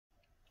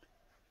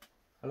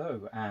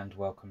Hello and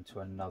welcome to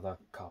another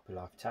Carpet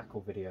Life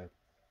tackle video.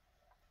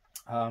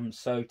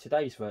 So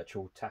today's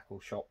virtual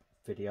tackle shop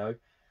video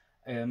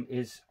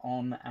is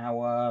on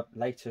our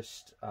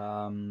latest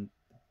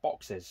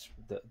boxes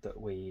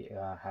that we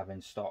have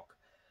in stock.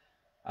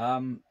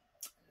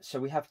 So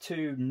we have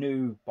two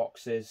new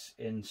boxes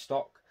in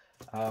stock.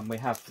 We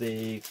have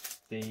the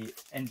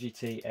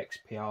NGT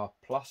XPR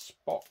Plus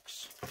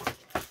box,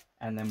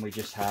 and then we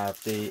just have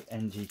the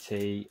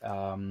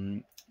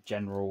NGT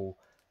General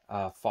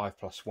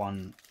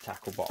 5+1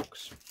 tackle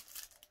box.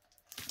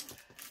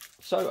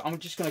 So I'm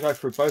just going to go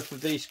through both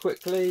of these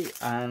quickly,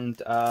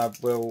 and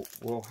we'll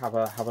have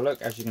a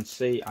look. As you can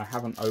see, I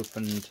haven't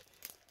opened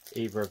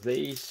either of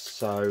these,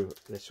 so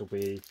this will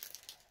be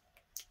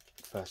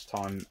the first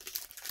time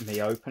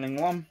me opening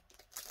one.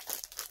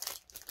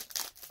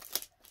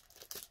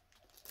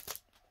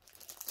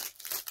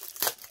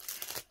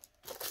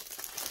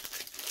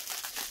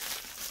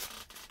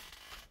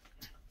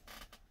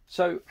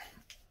 So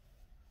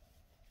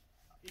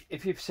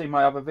if you've seen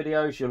my other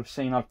videos, you'll have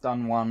seen I've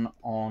done one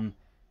on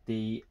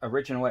the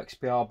original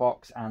XPR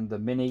box and the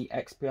mini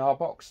XPR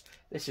box.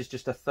 This is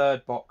just a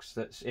third box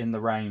that's in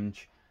the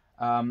range,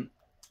 and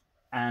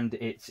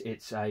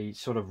it's a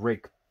sort of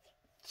rig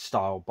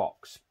style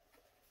box.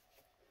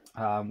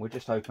 We'll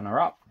just open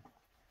her up.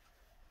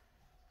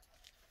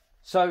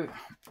 So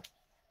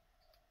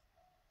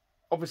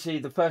obviously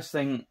the first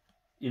thing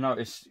you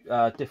notice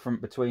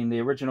different between the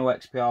original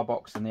XPR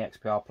box and the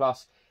XPR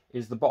Plus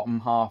is the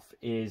bottom half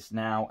is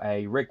now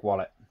a rig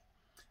wallet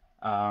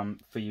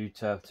for you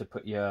to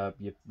put your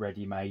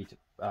ready-made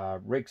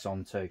rigs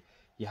onto.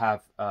 You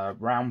have a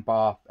round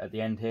bar at the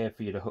end here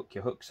for you to hook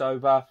your hooks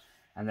over,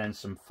 and then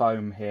some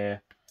foam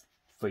here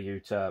for you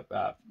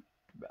to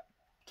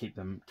keep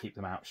them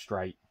out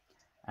straight.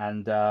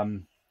 And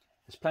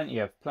there's plenty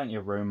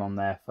of room on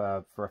there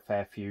for a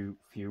fair few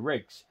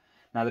rigs.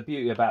 Now the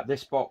beauty about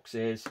this box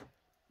is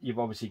you've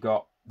obviously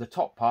got the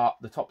top part,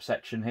 the top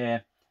section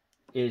here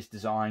is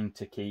designed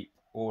to keep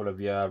all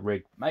of your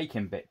rig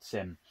making bits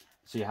in.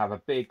 So you have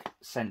a big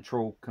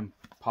central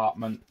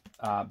compartment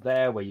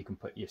there where you can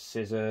put your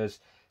scissors,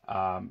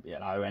 you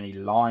know, any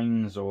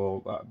lines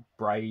or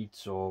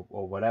braids or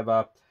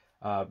whatever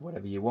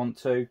you want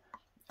to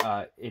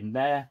in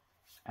there.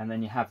 And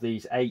then you have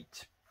these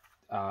eight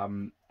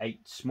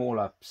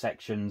smaller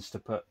sections to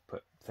put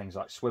things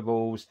like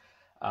swivels,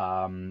 you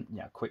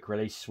know, quick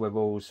release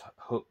swivels,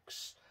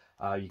 hooks.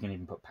 You can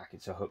even put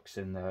packets of hooks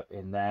in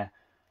there.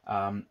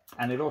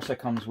 And it also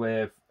comes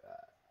with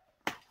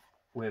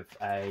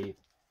a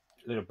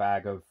little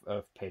bag of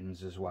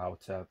pins as well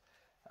to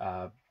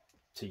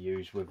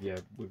use with your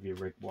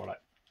rig wallet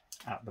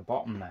at the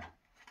bottom there.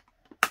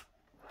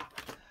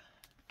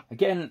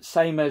 Again,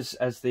 same as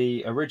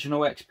the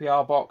original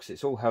XPR box,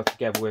 it's all held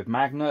together with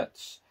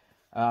magnets.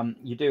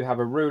 You do have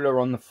a ruler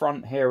on the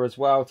front here as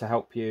well to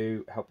help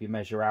you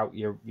measure out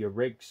your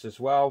rigs as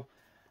well.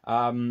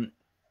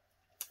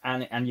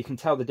 And you can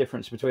tell the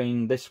difference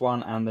between this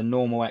one and the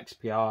normal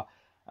XPR.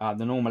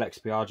 The normal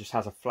XPR just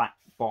has a flat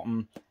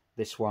bottom.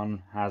 This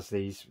one has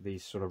these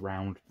sort of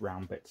round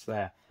bits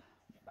there.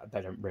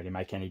 They don't really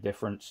make any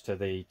difference to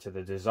the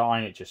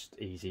design. It's just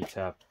easy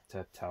to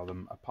tell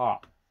them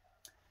apart.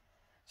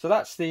 So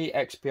that's the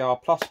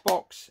XPR Plus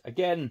box.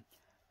 Again,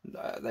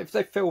 they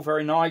feel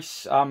very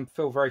nice,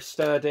 feel very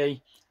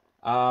sturdy,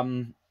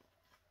 and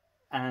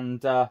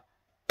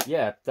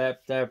yeah,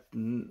 they're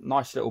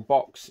nice little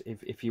box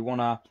if you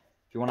wanna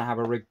have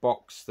a rig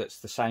box that's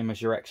the same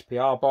as your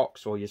XPR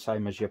box or the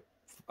same as your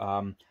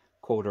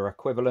quarter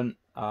equivalent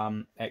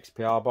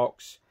XPR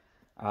box,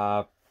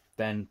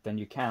 then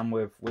you can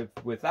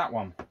with that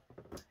one.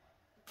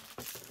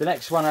 The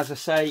next one, as I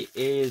say,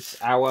 is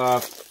our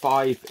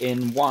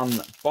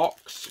 5-in-1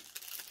 box.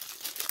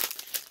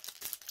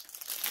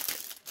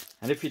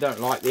 And if you don't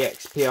like the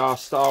XPR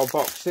style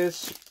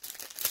boxes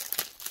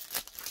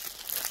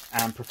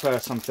and prefer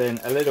something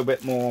a little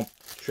bit more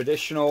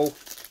traditional,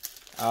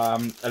 a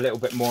little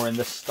bit more in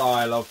the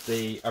style of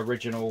the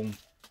original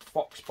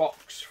Fox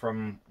box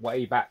from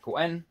way back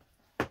when.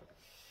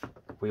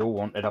 We all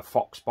wanted a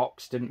Fox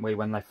box, didn't we,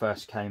 when they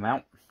first came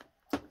out?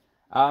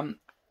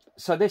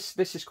 So this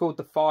is called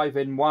the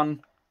 5-in-1,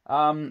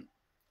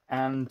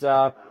 and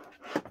as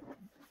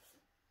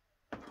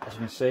you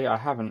can see, I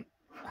haven't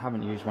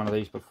used one of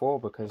these before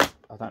because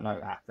I don't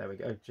know. There we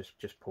go.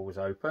 Just pulls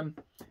open.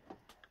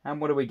 And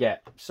what do we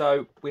get?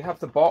 So we have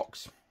the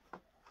box,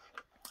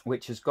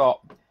 which has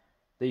got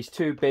these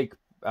two big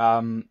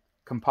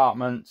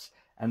compartments,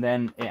 and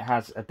then it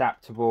has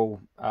adaptable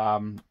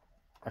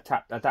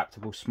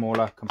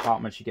smaller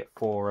compartments. You get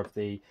 4 of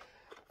the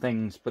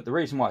things, but the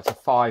reason why it's a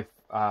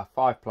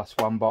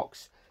 5+1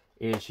 box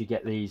is you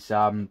get these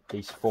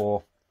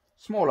 4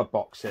 smaller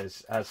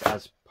boxes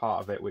as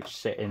part of it, which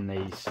sit in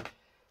these,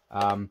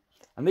 and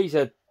these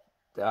are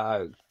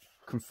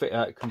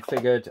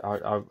configured.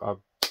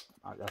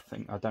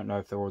 I don't know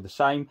if they're all the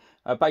same.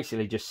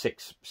 Basically, just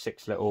six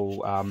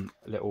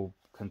little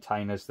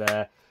containers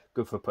there,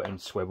 good for putting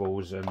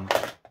swivels and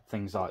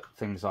things like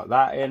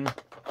that in.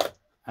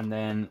 And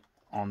then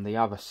on the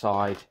other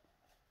side,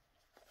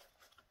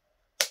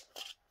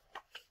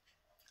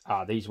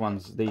 these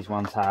ones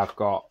have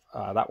got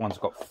that one's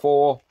got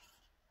 4.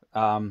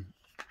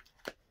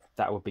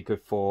 That would be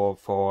good for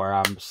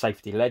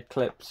safety lead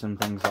clips and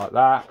things like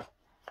that.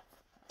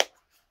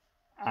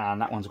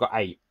 And that one's got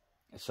 8.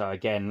 So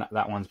again,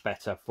 that one's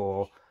better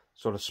for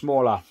sort of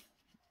smaller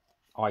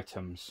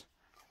items.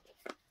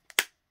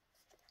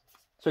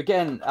 So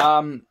again,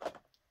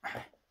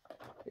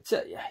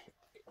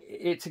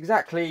 it's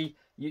exactly,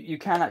 you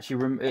can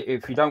actually,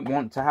 if you don't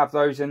want to have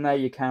those in there,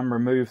 you can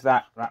remove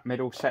that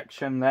middle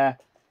section there,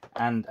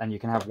 and you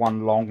can have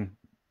one long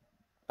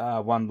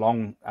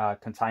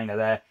container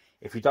there.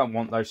 If you don't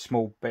want those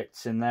small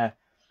bits in there,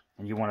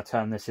 and you want to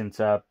turn this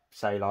into,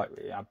 say, like,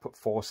 put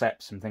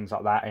forceps and things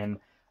like that in,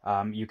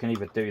 you can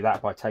either do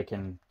that by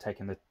taking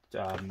the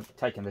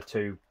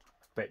 2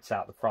 bits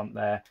out the front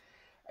there.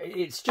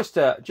 It's just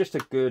a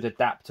good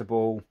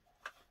adaptable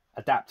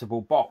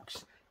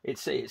box. It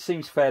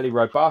seems fairly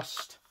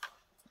robust.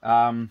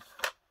 If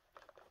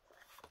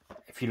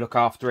you look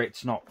after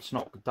it,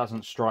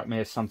 doesn't strike me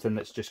as something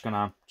that's just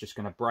gonna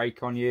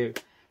break on you.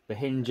 The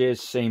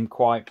hinges seem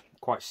quite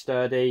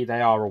sturdy.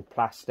 They are all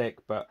plastic,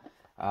 but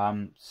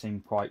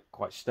seem quite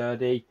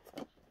sturdy.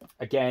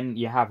 Again,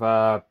 you have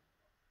a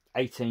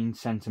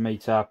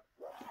 18cm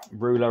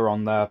ruler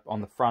on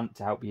the front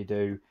to help you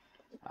do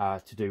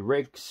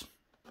rigs.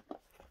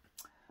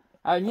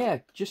 And yeah,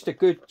 just a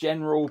good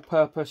general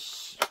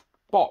purpose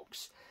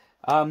box.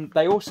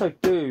 They also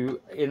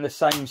do, in the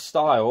same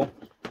style,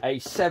 a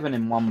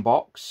 7-in-1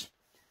 box,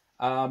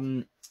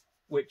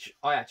 which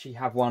I actually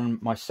have one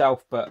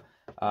myself, but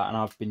and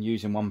I've been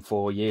using one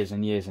for years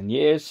and years and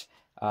years,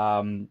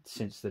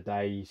 since the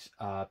days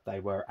they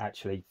were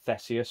actually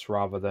Theseus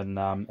rather than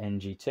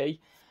NGT.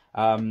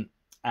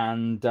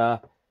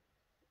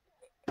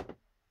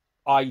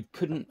 I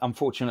couldn't,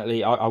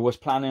 unfortunately. I was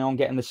planning on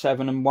getting the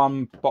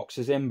 7-in-1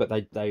 boxes in, but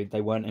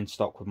they weren't in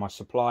stock with my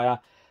supplier.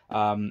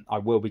 I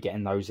will be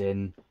getting those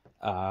in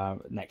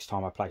next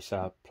time I place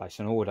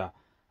an order.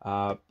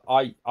 I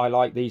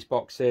like these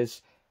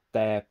boxes.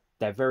 They're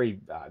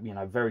very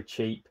very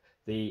cheap.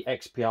 The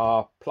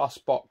XPR Plus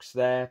box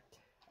there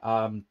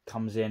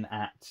comes in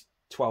at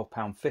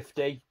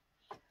 £12.50,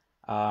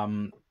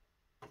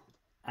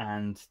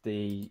 and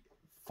the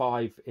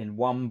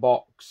 5-in-1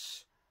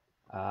 box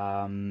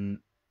comes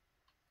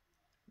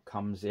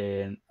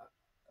in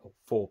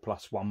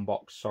 4+1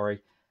 box.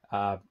 Sorry,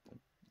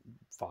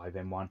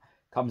 5-in-1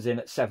 comes in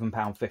at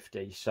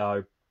 £7.50.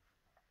 So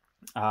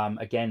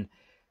again,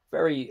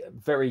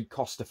 very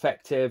cost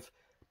effective.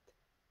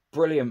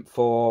 Brilliant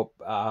for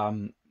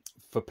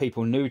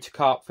people new to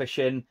carp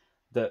fishing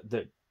that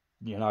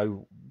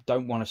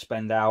don't want to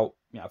spend out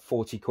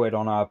 40 quid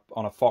on a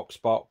fox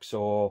box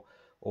or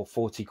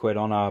 40 quid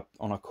on a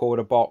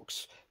quarter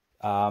box.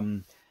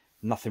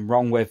 Nothing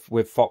wrong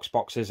with fox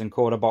boxes and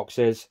quarter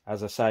boxes.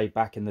 As I say,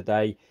 back in the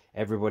day,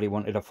 everybody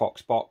wanted a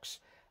fox box.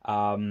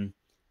 And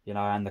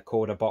the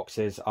quarter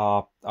boxes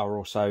are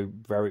also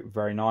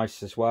very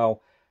nice as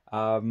well.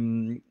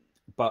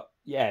 But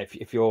yeah,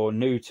 if you're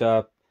new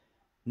to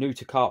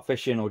carp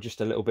fishing, or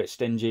just a little bit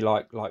stingy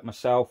like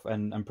myself,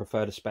 and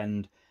prefer to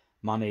spend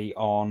money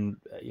on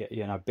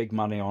big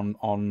money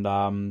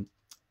on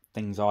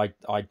things I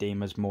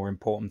deem as more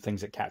important,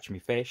 things that catch me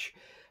fish,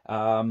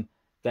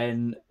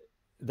 then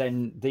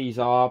these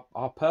are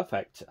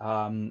perfect,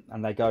 and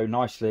they go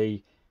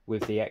nicely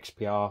with the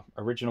XPR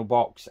original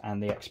box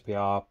and the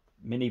XPR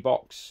mini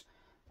box,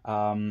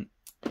 and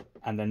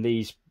then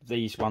these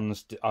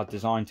ones are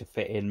designed to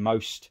fit in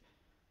most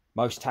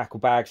tackle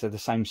bags. They're the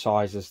same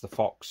size as the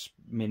Fox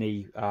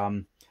mini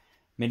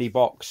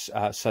box,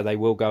 so they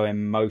will go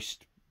in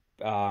most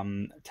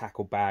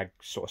tackle bag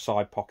sort of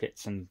side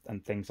pockets and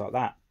things like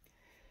that.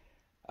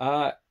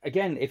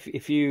 Again,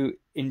 if you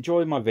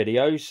enjoy my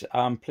videos,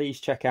 please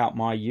check out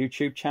my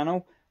YouTube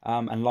channel,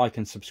 and like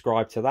and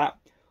subscribe to that.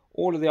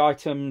 All of the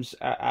items,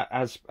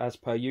 as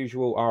per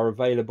usual, are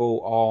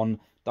available on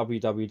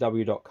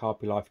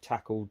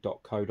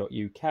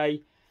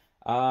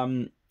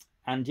www.carpylifetackle.co.uk.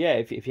 And yeah,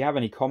 if you have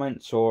any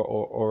comments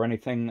or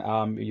anything,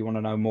 you want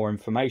to know more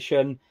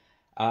information,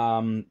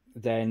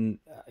 then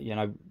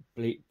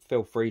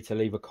feel free to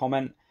leave a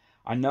comment.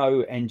 I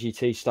know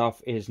NGT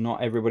stuff is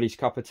not everybody's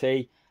cup of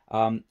tea.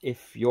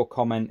 If your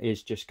comment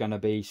is just going to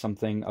be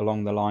something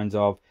along the lines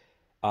of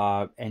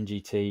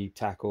NGT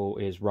tackle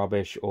is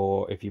rubbish,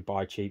 or if you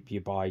buy cheap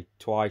you buy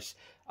twice,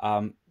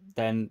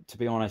 then to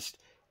be honest,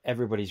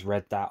 everybody's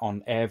read that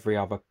on every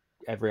other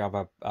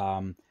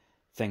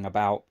thing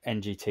about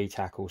NGT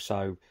tackle.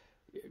 So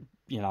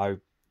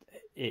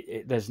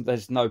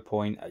there's no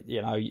point.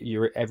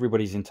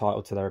 Everybody's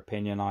entitled to their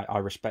opinion. I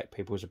respect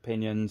people's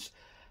opinions.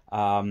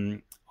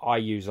 I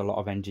use a lot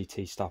of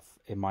NGT stuff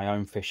in my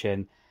own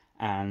fishing,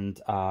 and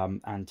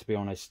to be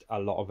honest, a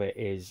lot of it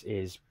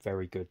is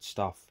very good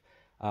stuff.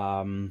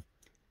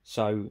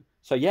 So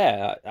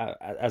yeah,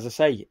 as I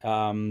say,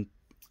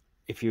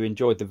 if you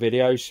enjoyed the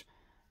videos,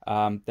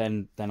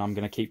 then I'm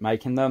going to keep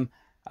making them.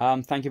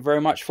 Thank you very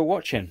much for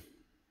watching.